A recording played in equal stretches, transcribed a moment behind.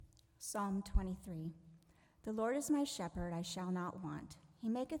Psalm 23. The Lord is my shepherd, I shall not want. He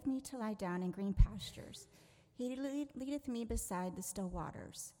maketh me to lie down in green pastures. He leadeth me beside the still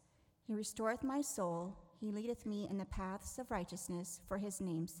waters. He restoreth my soul. He leadeth me in the paths of righteousness for his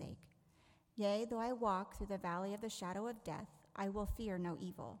name's sake. Yea, though I walk through the valley of the shadow of death, I will fear no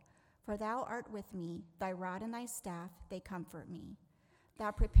evil. For thou art with me, thy rod and thy staff, they comfort me.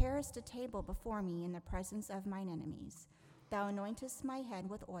 Thou preparest a table before me in the presence of mine enemies. Thou anointest my head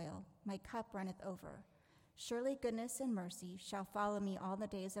with oil, my cup runneth over. Surely goodness and mercy shall follow me all the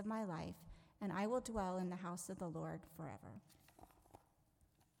days of my life, and I will dwell in the house of the Lord forever.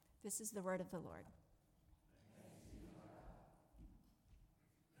 This is the word of the Lord.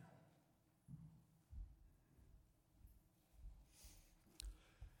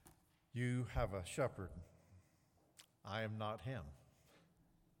 You have a shepherd. I am not him.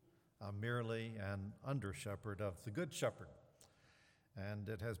 I'm merely an under-shepherd of the Good Shepherd. And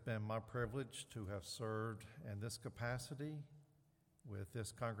it has been my privilege to have served in this capacity with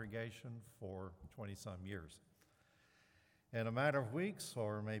this congregation for 20-some years. In a matter of weeks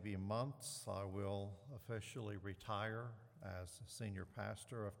or maybe months, I will officially retire as senior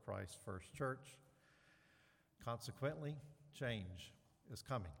pastor of Christ First Church. Consequently, change is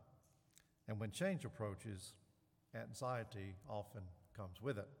coming. And when change approaches, anxiety often comes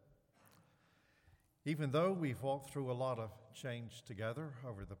with it. Even though we've walked through a lot of change together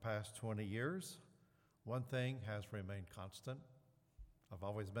over the past 20 years, one thing has remained constant. I've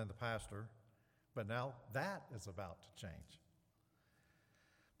always been the pastor, but now that is about to change.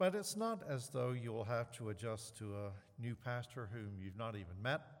 But it's not as though you will have to adjust to a new pastor whom you've not even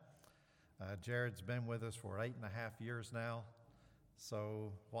met. Jared's been with us for 8.5 years now.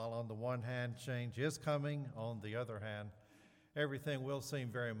 So while on the one hand change is coming, on the other hand, everything will seem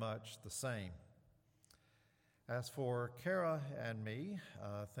very much the same. As for Kara and me,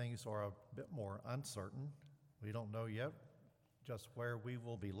 things are a bit more uncertain. We don't know yet just where we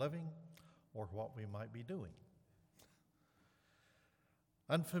will be living or what we might be doing.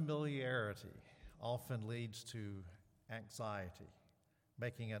 Unfamiliarity often leads to anxiety,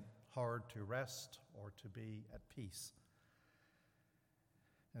 making it hard to rest or to be at peace.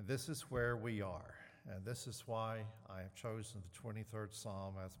 And this is where we are, and this is why I have chosen the 23rd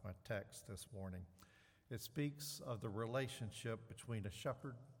Psalm as my text this morning. It speaks of the relationship between a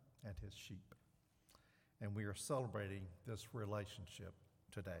shepherd and his sheep, and we are celebrating this relationship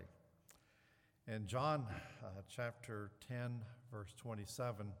today. In John chapter 10, verse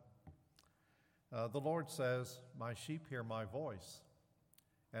 27, the Lord says, "My sheep hear my voice,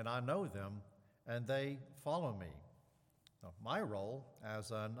 and I know them, and they follow me." Now, my role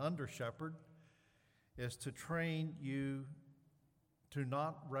as an under-shepherd is to train you to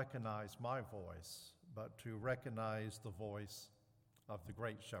not recognize my voice, but to recognize the voice of the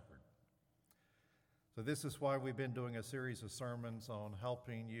great shepherd. So this is why we've been doing a series of sermons on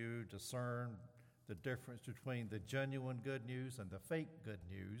helping you discern the difference between the genuine good news and the fake good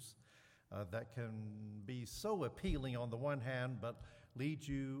news that can be so appealing on the one hand, but lead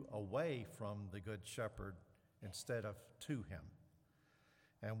you away from the good shepherd instead of to him.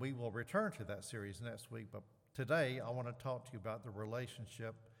 And we will return to that series next week, but today I want to talk to you about the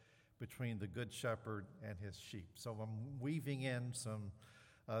relationship between the Good Shepherd and his sheep. So I'm weaving in some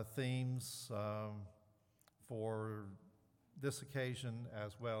themes for this occasion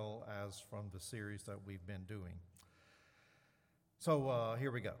as well as from the series that we've been doing. So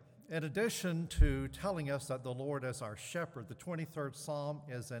here we go. In addition to telling us that the Lord is our shepherd, the 23rd Psalm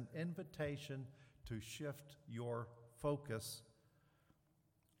is an invitation to shift your focus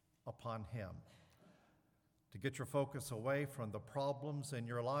upon him, to get your focus away from the problems in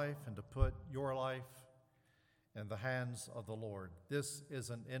your life and to put your life in the hands of the Lord. This is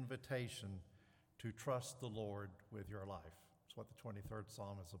an invitation to trust the Lord with your life. That's what the 23rd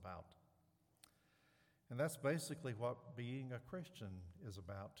Psalm is about. And that's basically what being a Christian is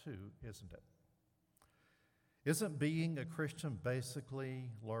about too, isn't it? Isn't being a Christian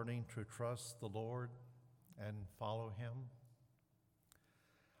basically learning to trust the Lord and follow him?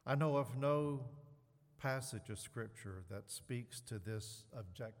 I know of no passage of Scripture that speaks to this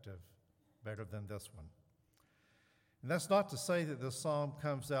objective better than this one. And that's not to say that the psalm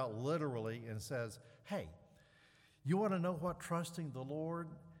comes out literally and says, hey, you want to know what trusting the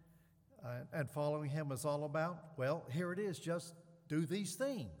Lord and following him is all about? Well, here it is, just do these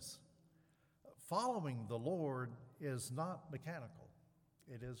things. Following the Lord is not mechanical,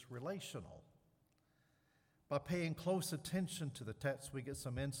 it is relational. By paying close attention to the text, we get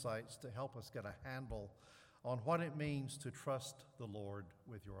some insights to help us get a handle on what it means to trust the Lord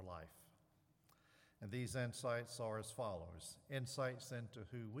with your life. And these insights are as follows: insights into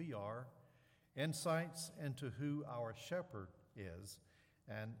who we are, insights into who our shepherd is,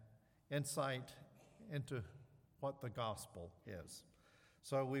 and insight into what the gospel is.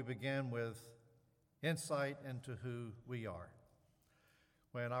 So we begin with insight into who we are.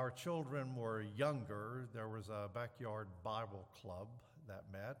 When our children were younger, there was a backyard Bible club that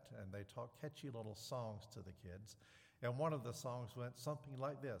met, and they taught catchy little songs to the kids. And one of the songs went something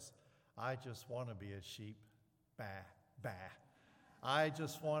like this: I just want to be a sheep, bah, bah. I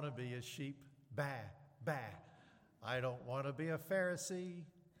just want to be a sheep, bah, bah. I don't want to be a Pharisee,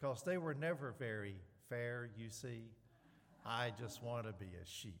 because they were never very fair, you see. I just want to be a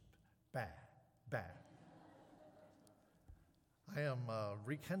sheep, bah, bah. I am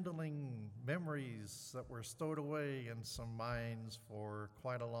rekindling memories that were stowed away in some minds for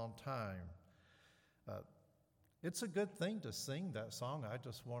quite a long time. It's a good thing to sing that song, I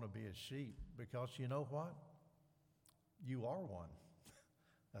just want to be a sheep, because you know what? You are one.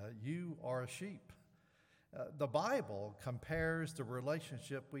 You are a sheep. The Bible compares the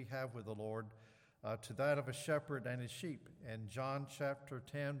relationship we have with the Lord to that of a shepherd and his sheep. In John chapter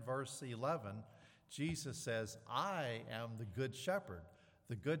 10, verse 11, Jesus says, I am the good shepherd.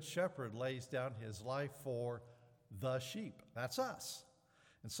 The good shepherd lays down his life for the sheep. That's us.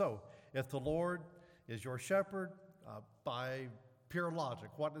 And so, if the Lord is your shepherd, by pure logic,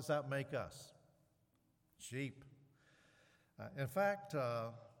 what does that make us? Sheep. In fact,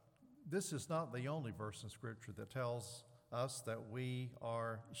 this is not the only verse in Scripture that tells us that we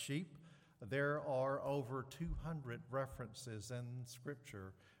are sheep. There are over 200 references in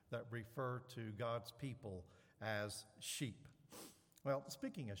Scripture that refer to God's people as sheep. Well,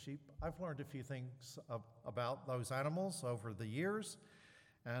 speaking of sheep, I've learned a few things about those animals over the years,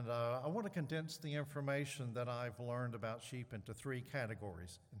 and I want to condense the information that I've learned about sheep into three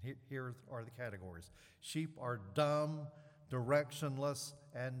categories. And here are the categories. Sheep are dumb, directionless,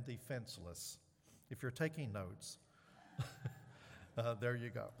 and defenseless. If you're taking notes, there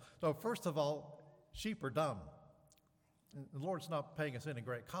you go. So first of all, sheep are dumb. The Lord's not paying us any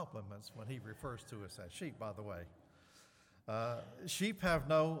great compliments when he refers to us as sheep, by the way. Sheep have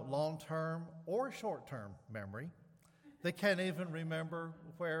no long-term or short-term memory. They can't even remember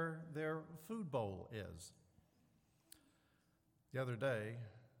where their food bowl is. The other day,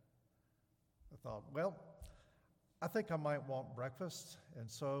 I thought, well, I think I might want breakfast, and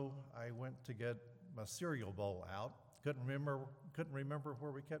so I went to get my cereal bowl out. Couldn't remember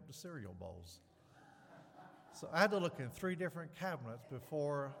where we kept the cereal bowls. So I had to look in 3 different cabinets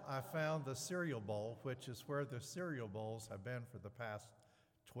before I found the cereal bowl, which is where the cereal bowls have been for the past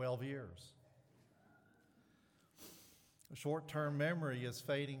 12 years. Short-term memory is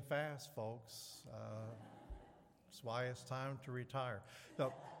fading fast, folks. That's why it's time to retire.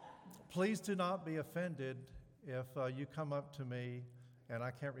 So please do not be offended if you come up to me and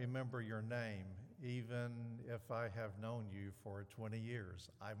I can't remember your name, even if I have known you for 20 years.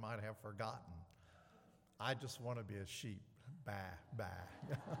 I might have forgotten. I just want to be a sheep. Bah, bah.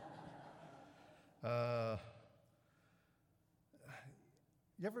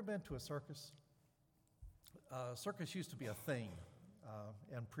 You ever been to a circus? Circus used to be a thing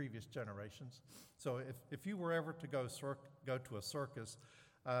in previous generations. So if you were ever to go to a circus,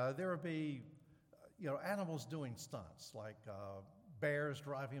 there would be animals doing stunts, like bears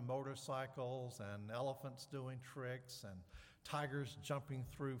driving motorcycles and elephants doing tricks and tigers jumping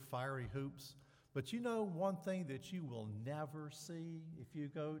through fiery hoops. But you know one thing that you will never see if you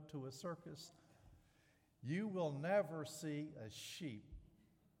go to a circus? You will never see a sheep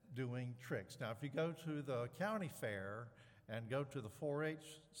doing tricks. Now, if you go to the county fair and go to the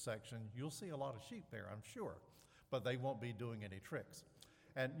 4-H section, you'll see a lot of sheep there, I'm sure, but they won't be doing any tricks.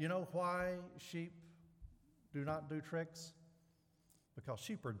 And you know why sheep do not do tricks? Because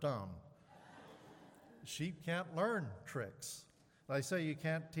sheep are dumb. Sheep can't learn tricks. They say you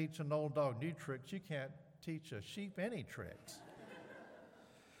can't teach an old dog new tricks. You can't teach a sheep any tricks.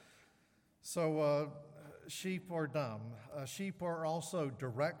 So sheep are dumb. Sheep are also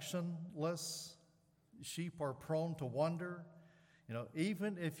directionless. Sheep are prone to wander.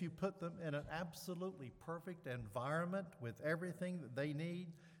 Even if you put them in an absolutely perfect environment with everything that they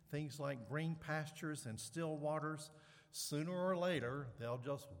need, things like green pastures and still waters, sooner or later they'll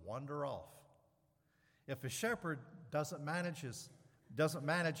just wander off. If a shepherd doesn't manage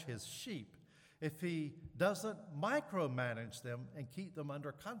his sheep, if he doesn't micromanage them and keep them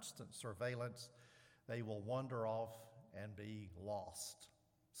under constant surveillance, they will wander off and be lost.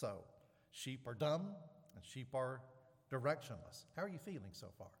 So, sheep are dumb and sheep are directionless. How are you feeling so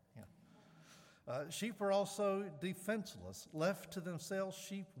far? Sheep are also defenseless. Left to themselves,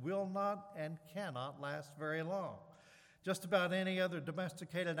 sheep will not and cannot last very long. Just about any other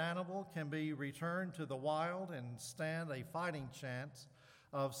domesticated animal can be returned to the wild and stand a fighting chance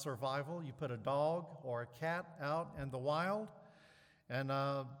of survival. You put a dog or a cat out in the wild, and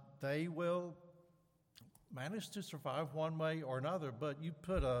they will manage to survive one way or another. But you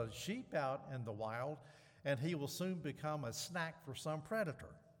put a sheep out in the wild, and he will soon become a snack for some predator.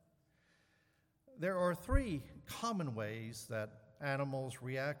 There are three common ways that animals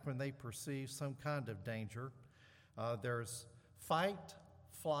react when they perceive some kind of danger. There's fight,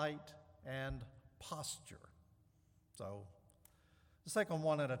 flight, and posture. So let's take them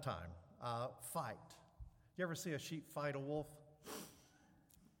one at a time. Fight. You ever see a sheep fight a wolf?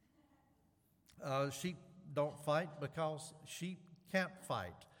 Sheep don't fight because sheep can't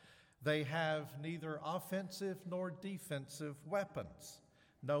fight. They have neither offensive nor defensive weapons.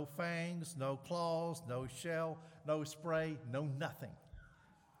 No fangs, no claws, no shell, no spray, no nothing.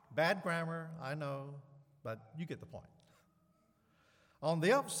 Bad grammar, I know, but you get the point. On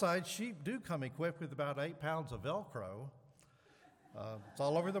the upside, sheep do come equipped with about 8 pounds of Velcro. It's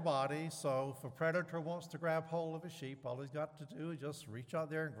all over the body, so if a predator wants to grab hold of a sheep, all he's got to do is just reach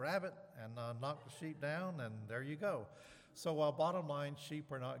out there and grab it and knock the sheep down, and there you go. So bottom line,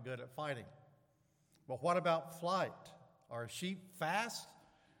 sheep are not good at fighting. But what about flight? Are sheep fast?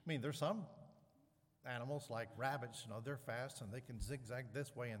 I mean, there's some animals like rabbits, they're fast and they can zigzag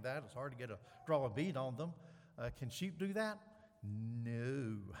this way and that. It's hard to draw a bead on them. Can sheep do that?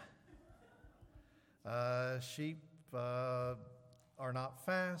 No. Sheep are not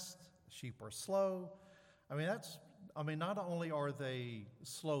fast. Sheep are slow. Not only are they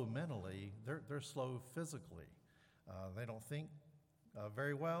slow mentally, they're slow physically. They don't think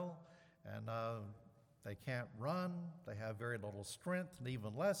very well, and they can't run. They have very little strength and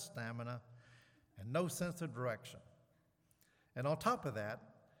even less stamina and no sense of direction. And on top of that,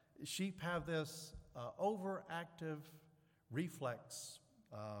 sheep have this overactive reflex,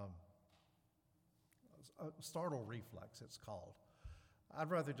 startle reflex it's called.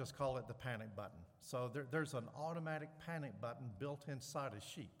 I'd rather just call it the panic button. So there's an automatic panic button built inside a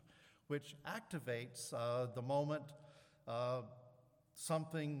sheep, which activates the moment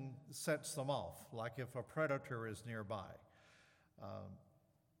something sets them off, like if a predator is nearby.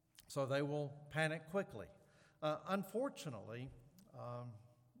 So they will panic quickly. Unfortunately,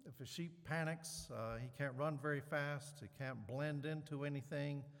 if a sheep panics, he can't run very fast, he can't blend into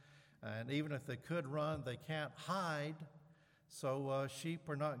anything, and even if they could run, they can't hide. So sheep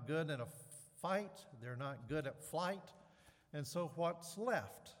are not good in a fight, they're not good at flight, and so what's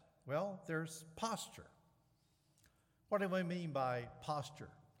left? Well, there's posture. What do we mean by posture?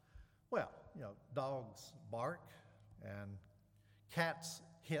 Well, dogs bark, and cats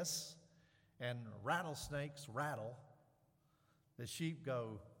hiss, and rattlesnakes rattle. The sheep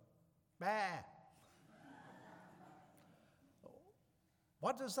go, bah.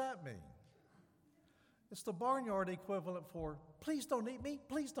 What does that mean? It's the barnyard equivalent for, please don't eat me,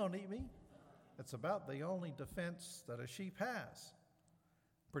 please don't eat me. It's about the only defense that a sheep has.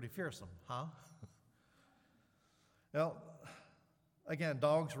 Pretty fearsome, huh? Well, again,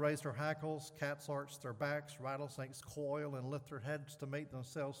 dogs raise their hackles, cats arch their backs, rattlesnakes coil and lift their heads to make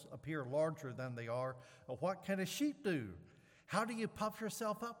themselves appear larger than they are. Well, what can a sheep do? How do you puff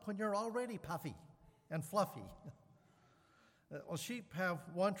yourself up when you're already puffy and fluffy? Well, sheep have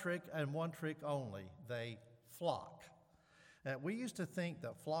one trick and one trick only. They flock. We used to think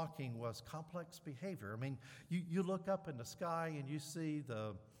that flocking was complex behavior. You look up in the sky and you see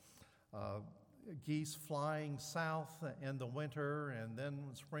the geese flying south in the winter, and then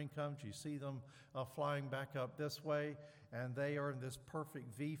when spring comes, you see them flying back up this way, and they are in this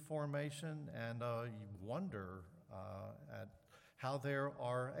perfect V formation, and you wonder at how they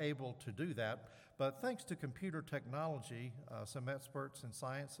are able to do that. But thanks to computer technology, some experts in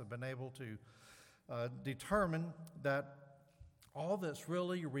science have been able to determine that all that's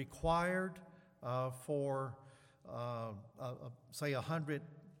really required for, say, 100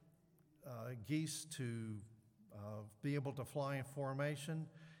 geese to be able to fly in formation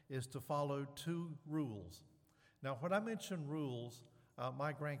is to follow 2 rules. Now, when I mention rules,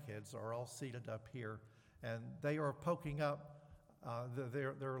 my grandkids are all seated up here, and they are poking up,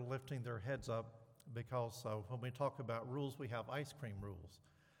 they're lifting their heads up, because when we talk about rules, we have ice cream rules.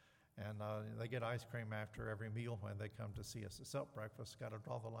 And they get ice cream after every meal when they come to see us. It's up breakfast, got to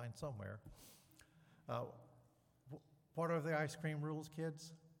draw the line somewhere. What are the ice cream rules,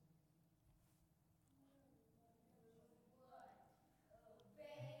 kids?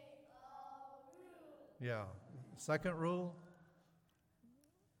 Yeah. Second rule?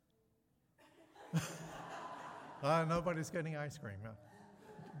 Nobody's getting ice cream. Huh?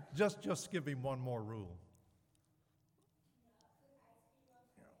 Just give him one more rule.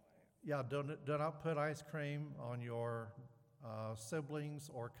 Yeah, do not put ice cream on your siblings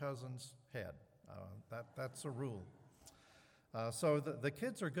or cousin's head. That's a rule. So the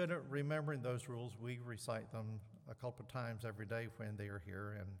kids are good at remembering those rules. We recite them a couple of times every day when they are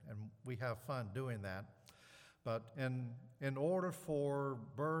here, and we have fun doing that. But in order for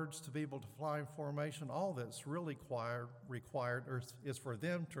birds to be able to fly in formation, all that's really required is for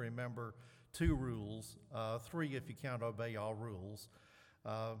them to remember 2 rules, 3 if you can't obey all rules.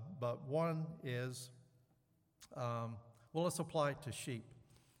 But one is, let's apply it to sheep.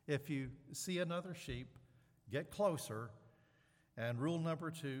 If you see another sheep, get closer. And rule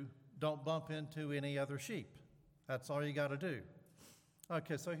number 2, don't bump into any other sheep. That's all you got to do.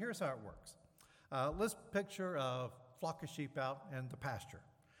 Okay, so here's how it works. Let's picture a flock of sheep out in the pasture.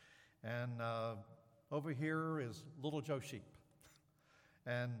 And over here is Little Joe Sheep.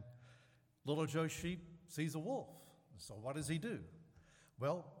 And Little Joe Sheep sees a wolf. So what does he do?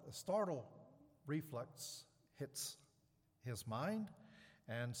 Well, a startle reflex hits his mind,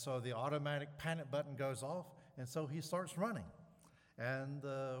 and so the automatic panic button goes off, and so he starts running. And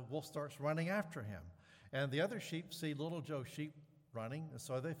the wolf starts running after him. And the other sheep see Little Joe Sheep running, and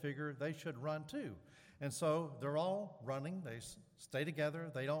so they figure they should run too. And so they're all running. They stay together.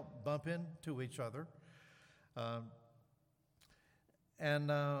 They don't bump into each other.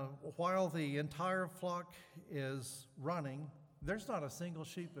 While the entire flock is running, there's not a single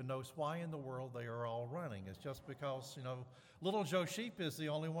sheep that knows why in the world they are all running. It's just because, Little Joe Sheep is the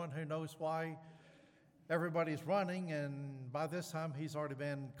only one who knows why everybody's running, and by this time he's already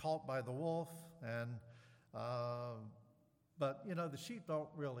been caught by the wolf. But the sheep don't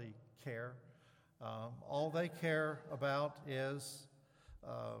really care. All they care about is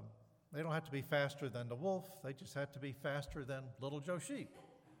they don't have to be faster than the wolf. They just have to be faster than Little Joe Sheep.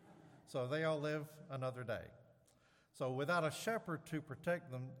 So they all live another day. So without a shepherd to protect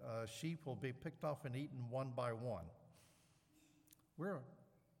them, sheep will be picked off and eaten one by one. We're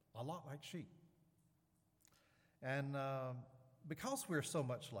a lot like sheep. And because we're so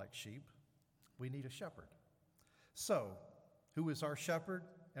much like sheep, we need a shepherd. So, who is our shepherd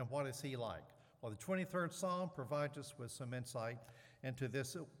and what is he like? Well, the 23rd Psalm provides us with some insight into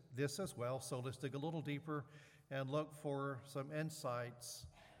this as well. So let's dig a little deeper and look for some insights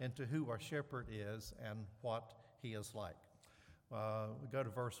into who our shepherd is and what he is like. We go to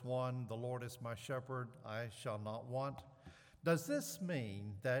verse 1, the Lord is my shepherd, I shall not want. Does this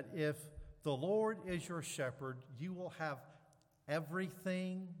mean that if the Lord is your shepherd, you will have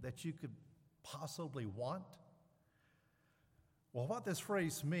everything that you could possibly want? Well, what this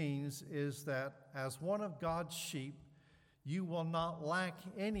phrase means is that as one of God's sheep, you will not lack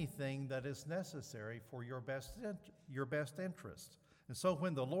anything that is necessary for your best interest. And so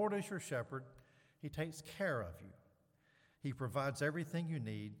when the Lord is your shepherd, he takes care of you. He provides everything you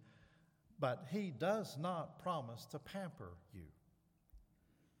need, but he does not promise to pamper you.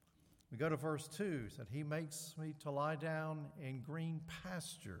 We go to verse 2, that he makes me to lie down in green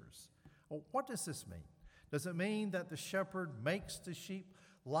pastures. Well, what does this mean? Does it mean that the shepherd makes the sheep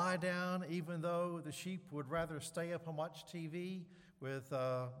lie down even though the sheep would rather stay up and watch TV with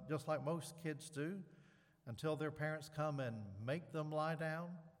just like most kids do until their parents come and make them lie down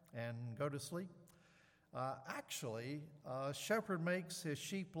and go to sleep? Actually, a shepherd makes his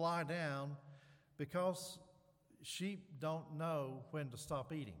sheep lie down because sheep don't know when to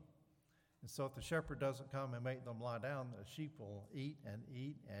stop eating. And so if the shepherd doesn't come and make them lie down, the sheep will eat and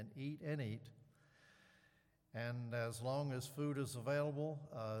eat and eat and eat. And as long as food is available,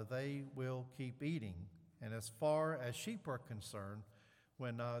 they will keep eating. And as far as sheep are concerned,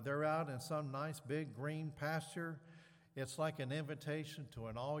 when they're out in some nice big green pasture, it's like an invitation to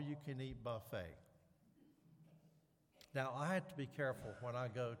an all-you-can-eat buffet. Now, I have to be careful when I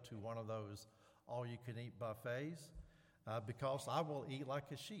go to one of those all-you-can-eat buffets because I will eat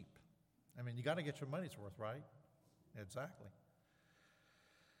like a sheep. I mean, you got to get your money's worth, right? Exactly.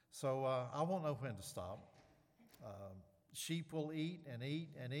 So I won't know when to stop. Sheep will eat and eat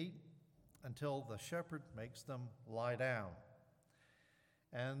and eat until the shepherd makes them lie down.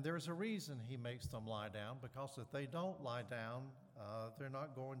 And there's a reason he makes them lie down, because if they don't lie down, they're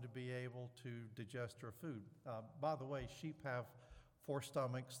not going to be able to digest their food. By the way, sheep have 4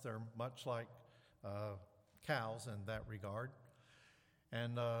 stomachs. They're much like cows in that regard.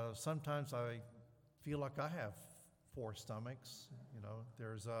 And sometimes I feel like I have 4 stomachs.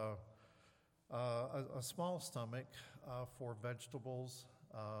 There's a small stomach for vegetables,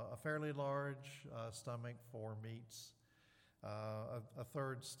 a fairly large stomach for meats, a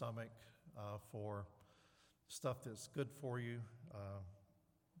third stomach for stuff that's good for you,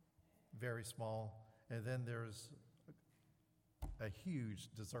 very small, and then there's a huge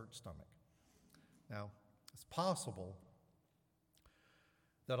dessert stomach. Now, it's possible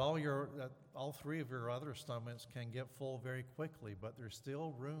that all three of your other stomachs can get full very quickly, but there's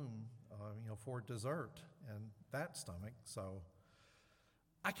still room, for dessert in that stomach. So,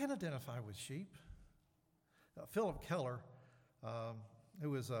 I can identify with sheep. Philip Keller,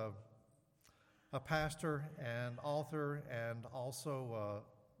 who is a pastor and author, and also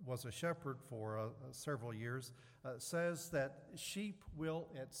was a shepherd for several years, says that sheep will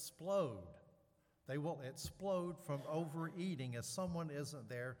explode. They will explode from overeating if someone isn't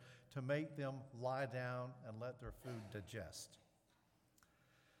there to make them lie down and let their food digest.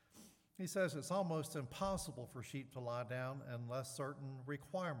 He says it's almost impossible for sheep to lie down unless certain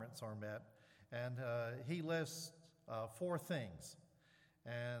requirements are met. And he lists 4 things.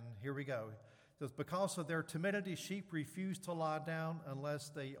 And here we go. It says, because of their timidity, sheep refuse to lie down unless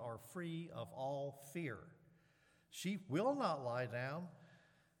they are free of all fear. Sheep will not lie down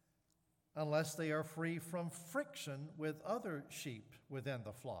unless they are free from friction with other sheep within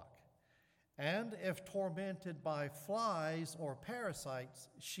the flock. And if tormented by flies or parasites,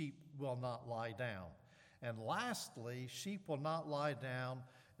 sheep will not lie down. And lastly, sheep will not lie down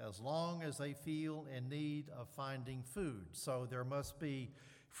as long as they feel in need of finding food. So there must be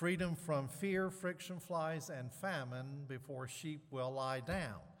freedom from fear, friction, flies, and famine before sheep will lie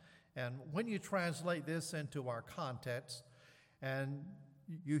down. And when you translate this into our context, and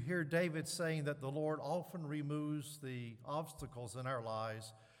you hear David saying that the Lord often removes the obstacles in our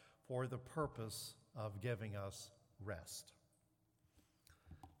lives for the purpose of giving us rest.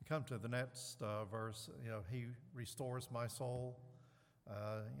 You come to the next verse, he restores my soul.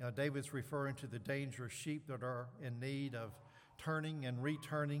 David's referring to the dangerous sheep that are in need of turning and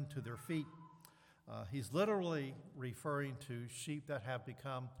returning to their feet. He's literally referring to sheep that have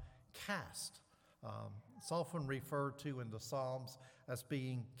become cast. It's often referred to in the Psalms as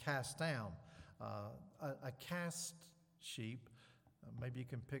being cast down. A cast sheep, maybe you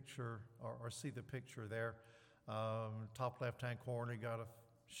can picture or see the picture there. Top left-hand corner, you got a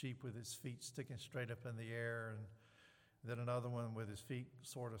sheep with his feet sticking straight up in the air, and then another one with his feet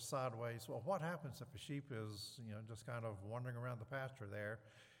sort of sideways. Well, what happens if a sheep is, just kind of wandering around the pasture there,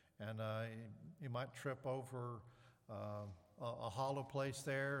 and he might trip over a hollow place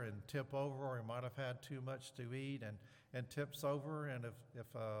there and tip over, or he might have had too much to eat and tips over. And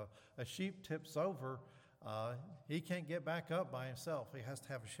if a sheep tips over, he can't get back up by himself. He has to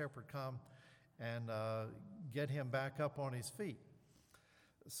have a shepherd come and get him back up on his feet.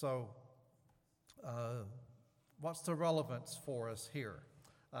 So what's the relevance for us here?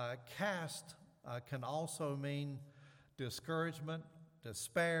 Cast can also mean discouragement,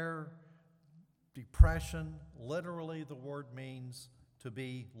 despair, depression. Literally, the word means to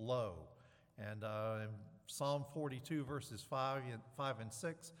be low. And in Psalm 42, verses 5 and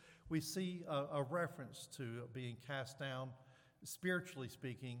 6, we see a reference to being cast down, spiritually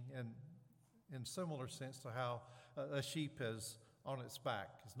speaking, and in similar sense to how a sheep is on its back,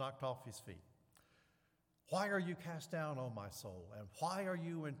 is knocked off his feet. Why are you cast down, O my soul? And why are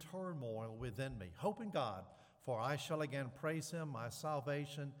you in turmoil within me? Hope in God, for I shall again praise him, my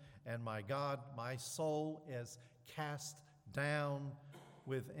salvation and my God. My soul is cast down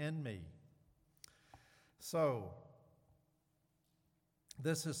within me. So,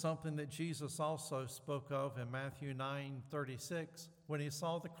 this is something that Jesus also spoke of in Matthew 9:36. When he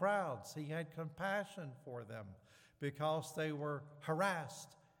saw the crowds, he had compassion for them because they were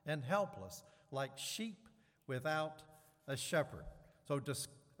harassed and helpless, like sheep without a shepherd. So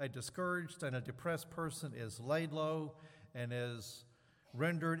a discouraged and a depressed person is laid low and is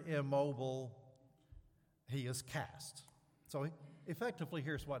rendered immobile. He is cast. So effectively,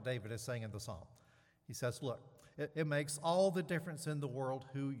 here's what David is saying in the psalm. He says, look, it makes all the difference in the world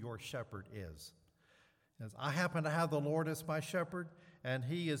who your shepherd is. He says, I happen to have the Lord as my shepherd, and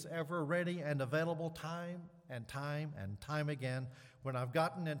he is ever ready and available time and time again. When I've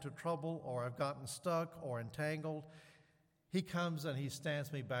gotten into trouble or I've gotten stuck or entangled, he comes and he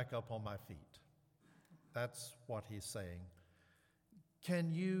stands me back up on my feet. That's what he's saying.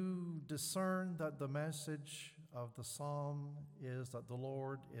 Can you discern that the message of the psalm is that the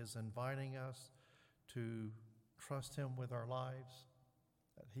Lord is inviting us to trust him with our lives,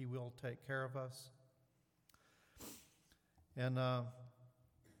 that he will take care of us? And,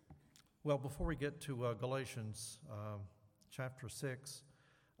 before we get to Galatians chapter 6,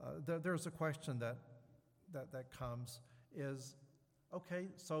 there's a question that comes is, okay,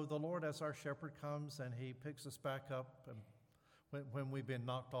 so the Lord as our shepherd comes and he picks us back up, and when we've been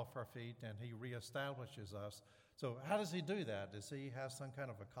knocked off our feet, and he reestablishes us. So how does he do that? Does he have some kind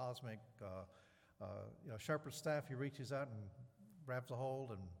of a cosmic shepherd's staff? He reaches out and grabs a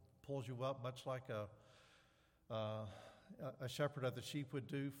hold and pulls you up, much like a shepherd of the sheep would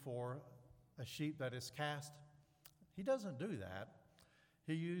do for a sheep that is cast? He doesn't do that.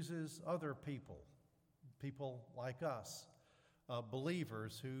 He uses other people like us,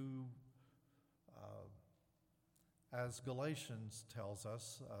 believers who, as Galatians tells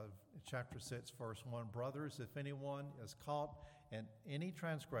us, chapter 6, verse 1, brothers, if anyone is caught in any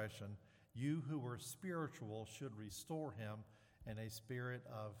transgression, you who are spiritual should restore him in a spirit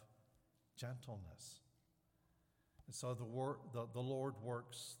of gentleness. And so the Lord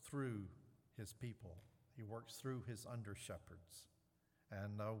works through his people. He works through his under-shepherds.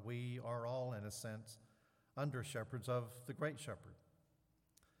 And we are all, in a sense, under-shepherds of the great shepherd.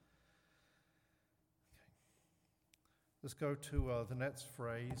 Okay. Let's go to the next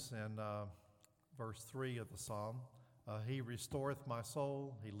phrase in verse 3 of the psalm. He restoreth my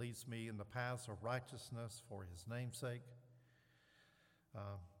soul. He leads me in the paths of righteousness for his name's sake.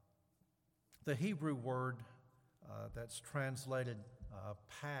 The Hebrew word that's translated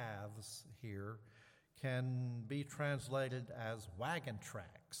paths here can be translated as wagon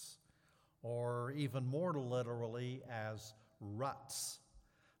tracks, or even more literally as ruts.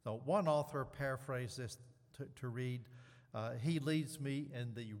 Now, one author paraphrased this to read, he leads me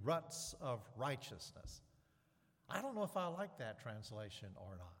in the ruts of righteousness. I don't know if I like that translation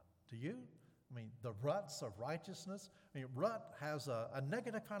or not. Do you? I mean, the ruts of righteousness. I mean, rut has a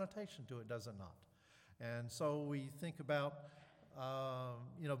negative connotation to it, does it not? And so we think about,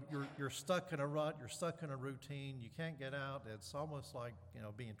 you're stuck in a rut, you're stuck in a routine, you can't get out. It's almost like,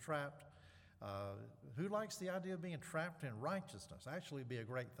 being trapped. Who likes the idea of being trapped in righteousness? Actually, it'd be a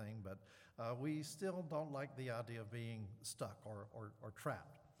great thing, but we still don't like the idea of being stuck or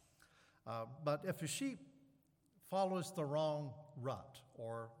trapped. But if a sheep follows the wrong rut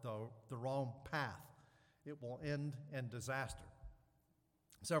or the wrong path, it will end in disaster.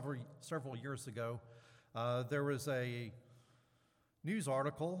 Several years ago, there was a news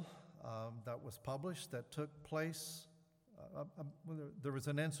article that was published that took place. There was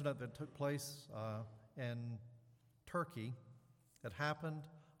an incident that took place in Turkey. It happened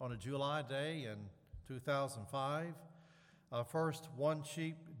on a July day in 2005. First, one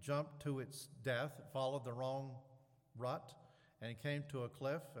sheep jumped to its death. It followed the wrong rut, and it came to a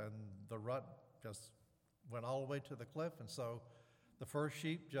cliff, and the rut just went all the way to the cliff, and so the first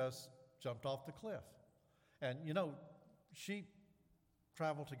sheep just jumped off the cliff. And sheep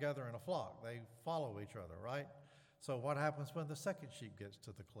travel together in a flock. They follow each other, right? So what happens when the second sheep gets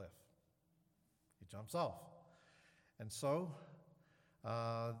to the cliff? He jumps off. And so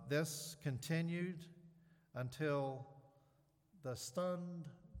this continued until the stunned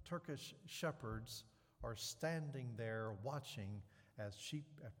Turkish shepherds are standing there watching as sheep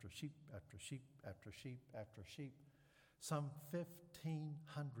after sheep after sheep after sheep after sheep, some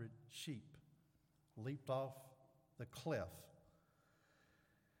 1,500 sheep leaped off the cliff.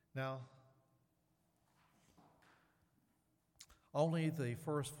 Now, only the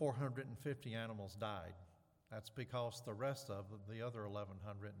first 450 animals died. That's because the rest of the other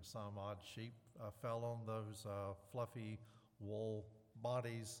 1,100 and some odd sheep fell on those fluffy wool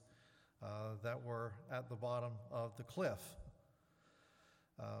bodies that were at the bottom of the cliff.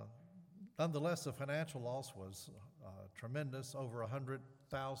 Nonetheless, the financial loss was tremendous, over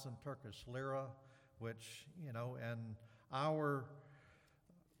 100,000 Turkish lira, which, in our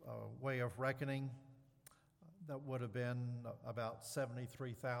way of reckoning, that would have been about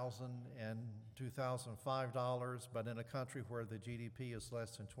 $73,000 in 2005 dollars, but in a country where the GDP is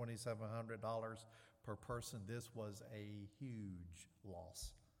less than $2,700 per person, this was a huge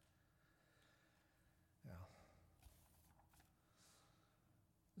loss. Now,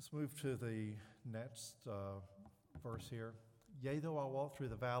 let's move to the next verse here. Yea, though I walk through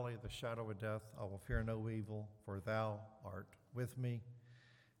the valley of the shadow of death, I will fear no evil, for thou art with me.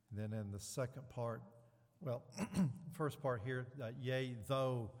 And then in the second part, first part here, yea,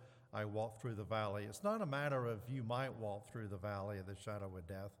 though I walk through the valley. It's not a matter of you might walk through the valley of the shadow of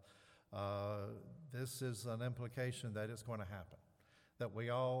death. This is an implication that it's going to happen, that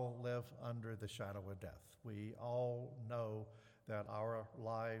we all live under the shadow of death. We all know that our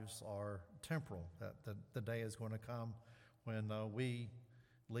lives are temporal, that the day is going to come when we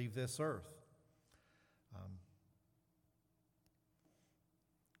leave this earth.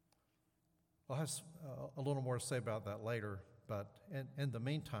 I'll have a little more to say about that later, but in the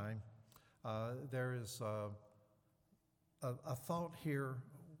meantime, there is a thought here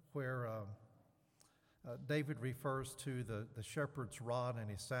where David refers to the shepherd's rod and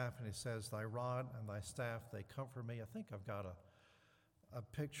his staff, and he says, "Thy rod and thy staff, they comfort me." I think I've got a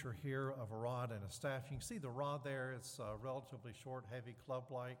picture here of a rod and a staff. You can see the rod there. It's a relatively short, heavy,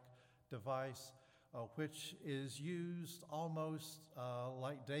 club-like device, which is used almost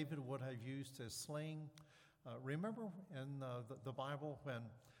like David would have used his sling. Remember in the Bible when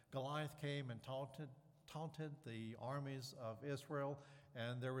Goliath came and taunted the armies of Israel,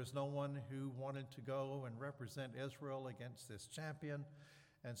 and there was no one who wanted to go and represent Israel against this champion.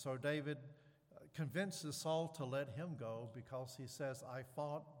 And so David convinces Saul to let him go because he says, "I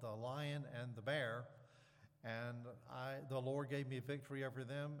fought the lion and the bear, and the Lord gave me victory over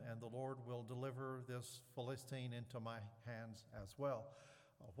them, and the Lord will deliver this Philistine into my hands as well."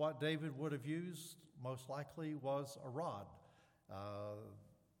 What David would have used most likely was a rod.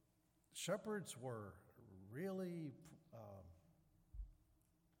 Shepherds were really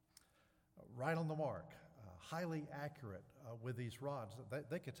right on the mark, highly accurate with these rods.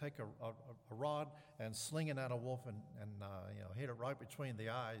 They could take a rod and sling it at a wolf and hit it right between the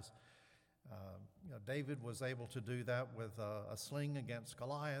eyes. David was able to do that with a sling against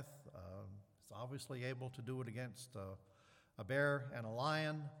Goliath. He's obviously able to do it against a bear and a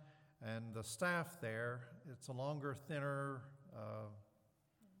lion. And the staff there, it's a longer, thinner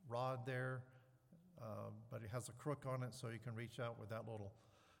rod there, but it has a crook on it, so you can reach out with that little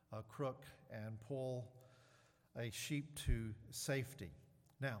crook and pull a sheep to safety.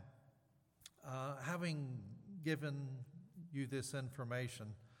 Now, having given you this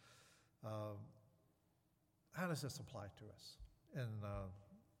information, how does this apply to us in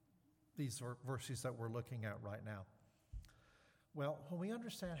these verses that we're looking at right now? Well, when we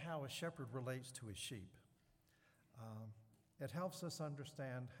understand how a shepherd relates to his sheep, it helps us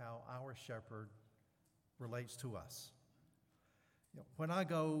understand how our shepherd relates to us. When I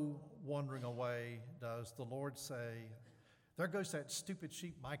go wandering away, does the Lord say, "There goes that stupid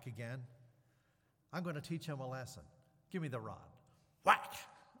sheep Mike again. I'm going to teach him a lesson. Give me the rod." Whack!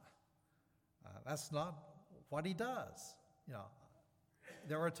 That's not what he does.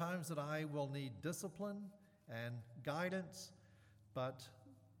 There are times that I will need discipline and guidance, but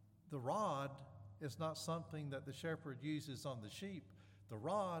the rod is not something that the shepherd uses on the sheep. The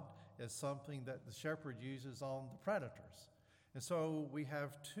rod is something that the shepherd uses on the predators. And so we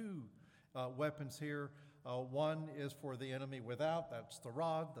have two weapons here. One is for the enemy without. That's the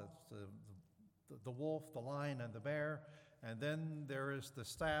rod. That's the wolf, the lion, and the bear. And then there is the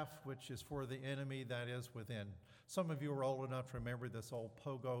staff, which is for the enemy that is within. Some of you are old enough to remember this old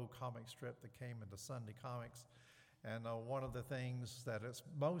Pogo comic strip that came into Sunday Comics. And one of the things that it's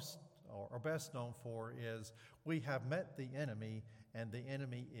most or best known for is we have met the enemy, and the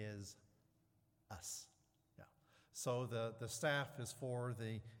enemy is us. So the staff is for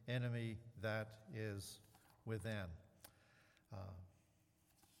the enemy that is within.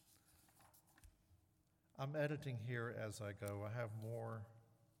 I'm editing here as I go. I have more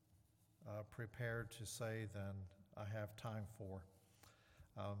prepared to say than I have time for.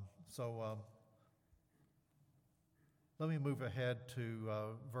 Let me move ahead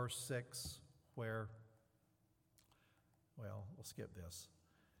to verse 6 where, we'll skip this.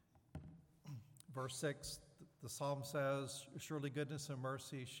 Verse 6, the psalm says, "Surely goodness and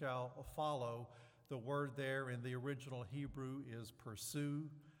mercy shall follow." The word there in the original Hebrew is pursue.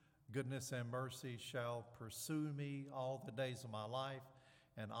 Goodness and mercy shall pursue me all the days of my life,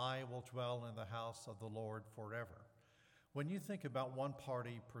 and I will dwell in the house of the Lord forever. When you think about one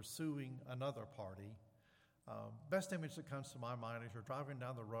party pursuing another party, best image that comes to my mind is you're driving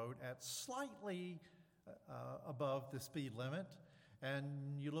down the road at slightly above the speed limit,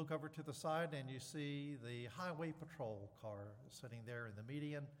 and you look over to the side and you see the highway patrol car sitting there in the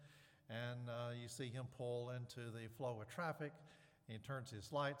median, and you see him pull into the flow of traffic. He turns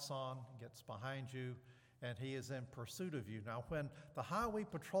his lights on, gets behind you, and he is in pursuit of you. Now, when the highway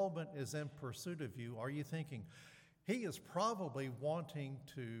patrolman is in pursuit of you, are you thinking, he is probably wanting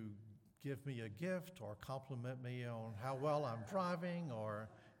to give me a gift or compliment me on how well I'm driving or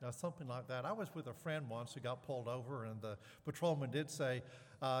something like that? I was with a friend once who got pulled over, and the patrolman did say,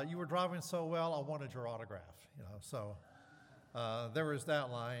 "You were driving so well, I wanted your autograph." So there was that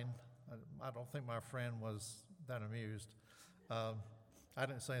line. I don't think my friend was that amused. I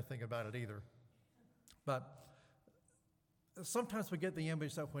didn't say anything about it either. But sometimes we get the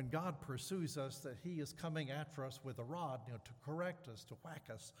image that when God pursues us, that he is coming after us with a rod, to correct us, to whack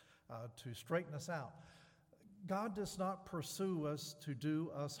us, to straighten us out. God does not pursue us to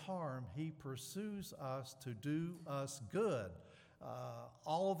do us harm. He pursues us to do us good.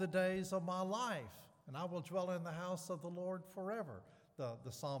 All the days of my life, and I will dwell in the house of the Lord forever,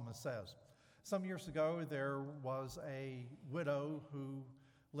 the psalmist says. Some years ago, there was a widow who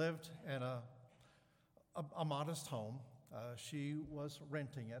lived in a modest home. She was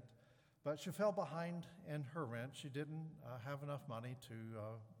renting it, but she fell behind in her rent. She didn't have enough money to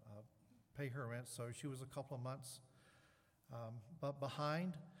pay her rent, so she was a couple of months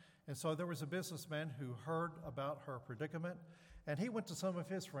behind. And so there was a businessman who heard about her predicament, and he went to some of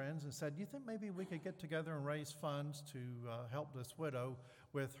his friends and said, "You think maybe we could get together and raise funds to help this widow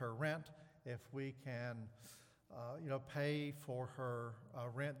with her rent if we can, pay for her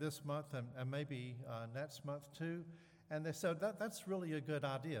rent this month and maybe next month too?" And they said, that's really a good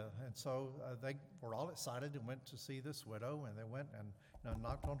idea. And so they were all excited and went to see this widow, and they went and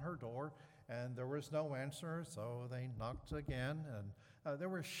knocked on her door, and there was no answer, so they knocked again, and they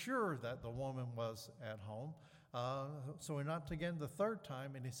were sure that the woman was at home. So we knocked again the third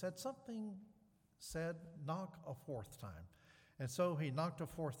time, and he said knock a fourth time. And so he knocked a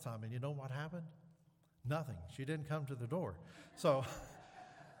fourth time, and you know what happened? Nothing. She didn't come to the door. So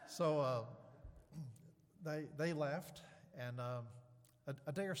they left, and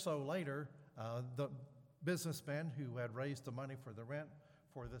a day or so later, the businessman who had raised the money for the rent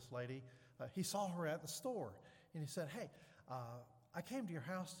for this lady, he saw her at the store, and he said, "Hey, I came to your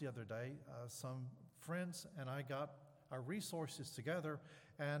house the other day. Some friends and I got our resources together,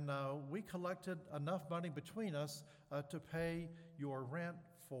 and we collected enough money between us to pay your rent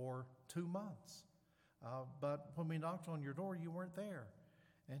for 2 months. But when we knocked on your door, you weren't there."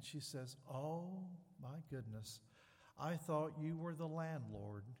 And she says, "Oh, my goodness, I thought you were the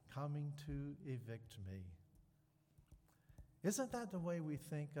landlord coming to evict me." Isn't that the way we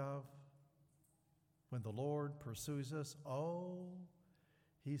think of when the Lord pursues us? Oh,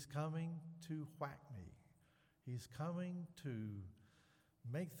 he's coming to whack me. He's coming to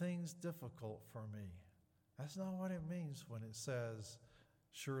make things difficult for me. That's not what it means when it says,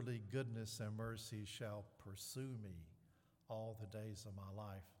 "Surely goodness and mercy shall pursue me all the days of my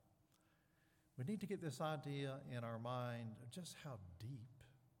life." We need to get this idea in our mind of just how deep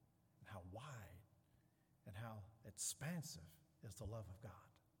and how wide and how expansive is the love of God.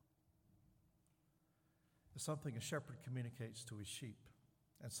 It's something a shepherd communicates to his sheep,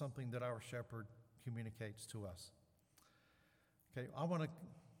 and something that our shepherd communicates to us. Okay, I want to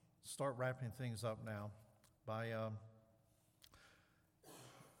start wrapping things up now by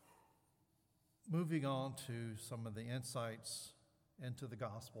moving on to some of the insights into the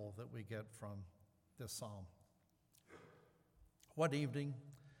gospel that we get from this psalm. One evening,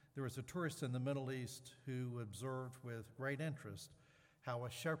 there was a tourist in the Middle East who observed with great interest how a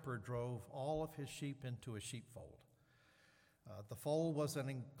shepherd drove all of his sheep into a sheepfold. The fold was an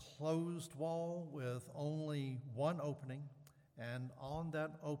enclosed wall with only one opening, and on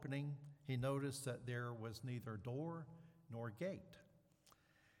that opening, he noticed that there was neither door nor gate.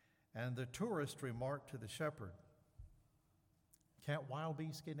 And the tourist remarked to the shepherd, "Can't wild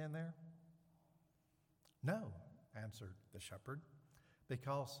beasts get in there?" "No," answered the shepherd,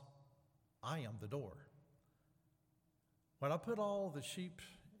 "because I am the door. When I put all the sheep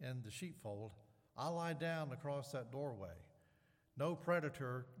in the sheepfold, I lie down across that doorway. No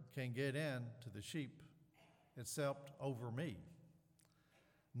predator can get in to the sheep except over me.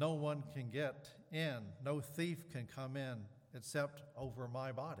 No one can get in. No thief can come in except over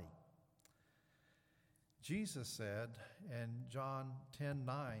my body." Jesus said in John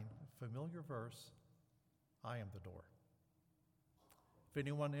 10:9, familiar verse, "I am the door. If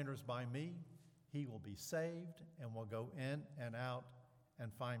anyone enters by me, he will be saved and will go in and out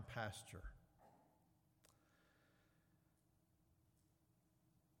and find pasture."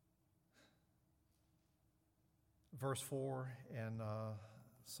 Verse 4 in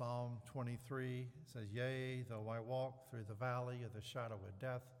Psalm 23 says, "Yea, though I walk through the valley of the shadow of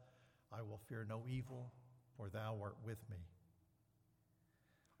death, I will fear no evil, for thou art with me."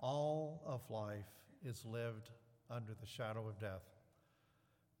 All of life is lived under the shadow of death.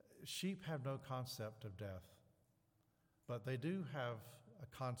 Sheep have no concept of death, but they do have a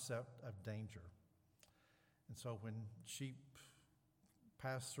concept of danger. And so when sheep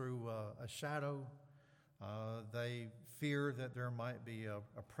pass through a shadow, they fear that there might be a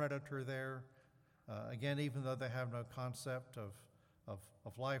predator there. Again, even though they have no concept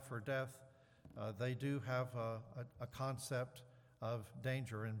of life or death, they do have a concept of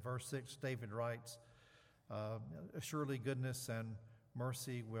danger. In verse 6, David writes, "Surely goodness and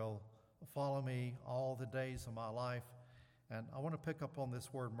mercy will follow me all the days of my life." And I want to pick up on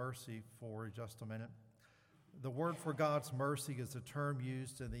this word mercy for just a minute. The word for God's mercy is a term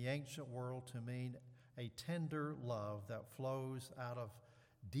used in the ancient world to mean a tender love that flows out of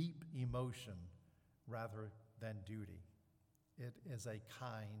deep emotion rather than duty. It is a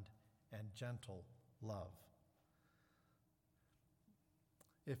kind and gentle love.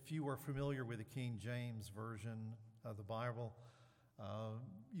 If you are familiar with the King James Version of the Bible,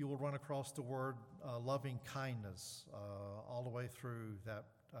 you will run across the word loving kindness all the way through that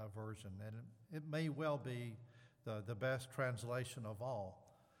version. And it may well be the best translation of all.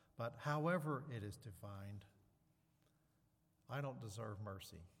 But however it is defined, I don't deserve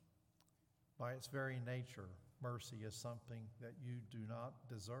mercy. By its very nature, mercy is something that you do not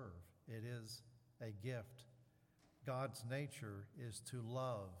deserve. It is a gift. God's nature is to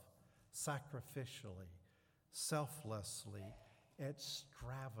love sacrificially, selflessly,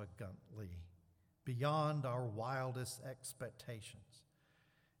 extravagantly, beyond our wildest expectations.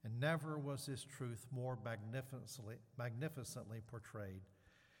 And never was this truth more magnificently portrayed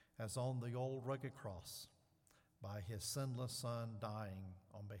as on the old rugged cross by his sinless Son dying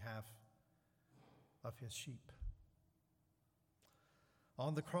on behalf of his sheep.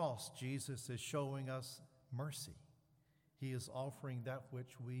 On the cross, Jesus is showing us mercy. He is offering that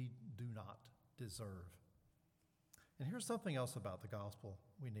which we do not deserve. And here's something else about the gospel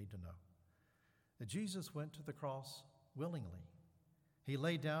we need to know. That Jesus went to the cross willingly. He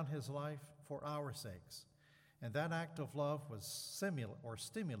laid down his life for our sakes. And that act of love was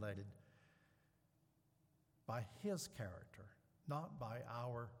stimulated by his character, not by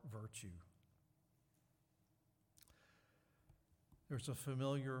our virtue. There's a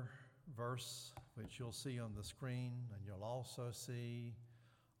familiar verse which you'll see on the screen, and you'll also see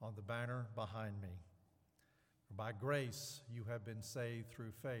on the banner behind me. For by grace you have been saved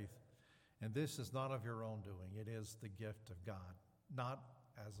through faith, and this is not of your own doing. It is the gift of God, not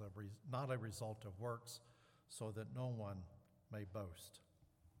a result of works, so that no one may boast.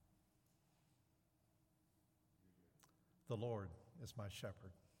 The Lord is my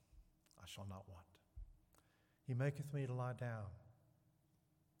shepherd, I shall not want. He maketh me to lie down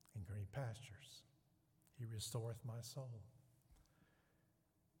in green pastures. He restoreth my soul.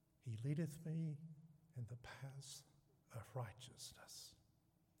 He leadeth me in the paths of righteousness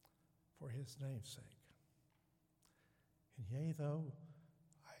for his name's sake. And yea, though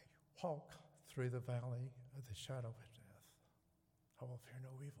I walk through the valley of the shadow of death, I will fear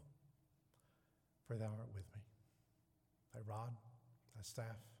no evil, for thou art with me. Thy rod, thy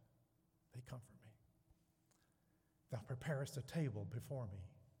staff, they comfort me. Thou preparest a table before me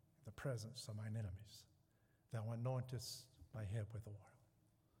in the presence of mine enemies. Thou anointest my head with oil.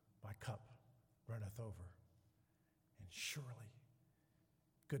 My cup runneth over. And surely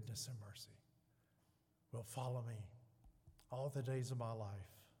goodness and mercy will follow me all the days of my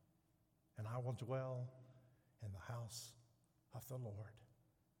life, and I will dwell in the house of the Lord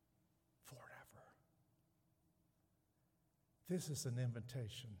forever. This is an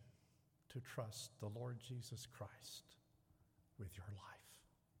invitation to trust the Lord Jesus Christ with your life.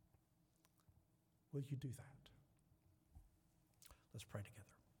 Will you do that? Let's pray together.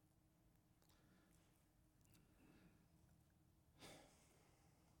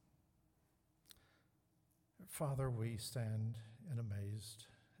 Father, we stand and amazed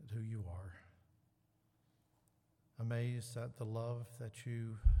at who you are. Amazed at the love that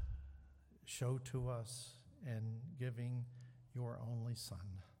you show to us in giving your only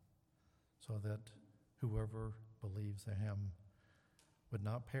Son, so that whoever believes in him would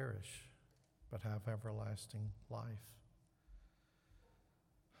not perish, but have everlasting life.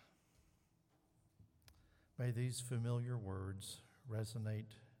 May these familiar words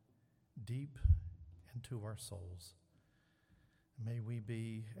resonate deep into our souls. May we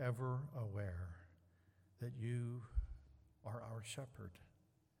be ever aware that you are our shepherd.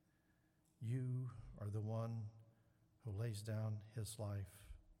 You are the one who lays down his life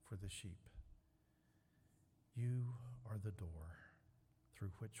for the sheep. You are the door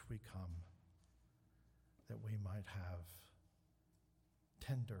through which we come, that we might have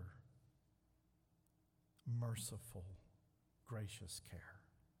tender, merciful, gracious care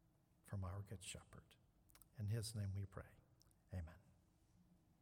from our good shepherd. In his name we pray. Amen.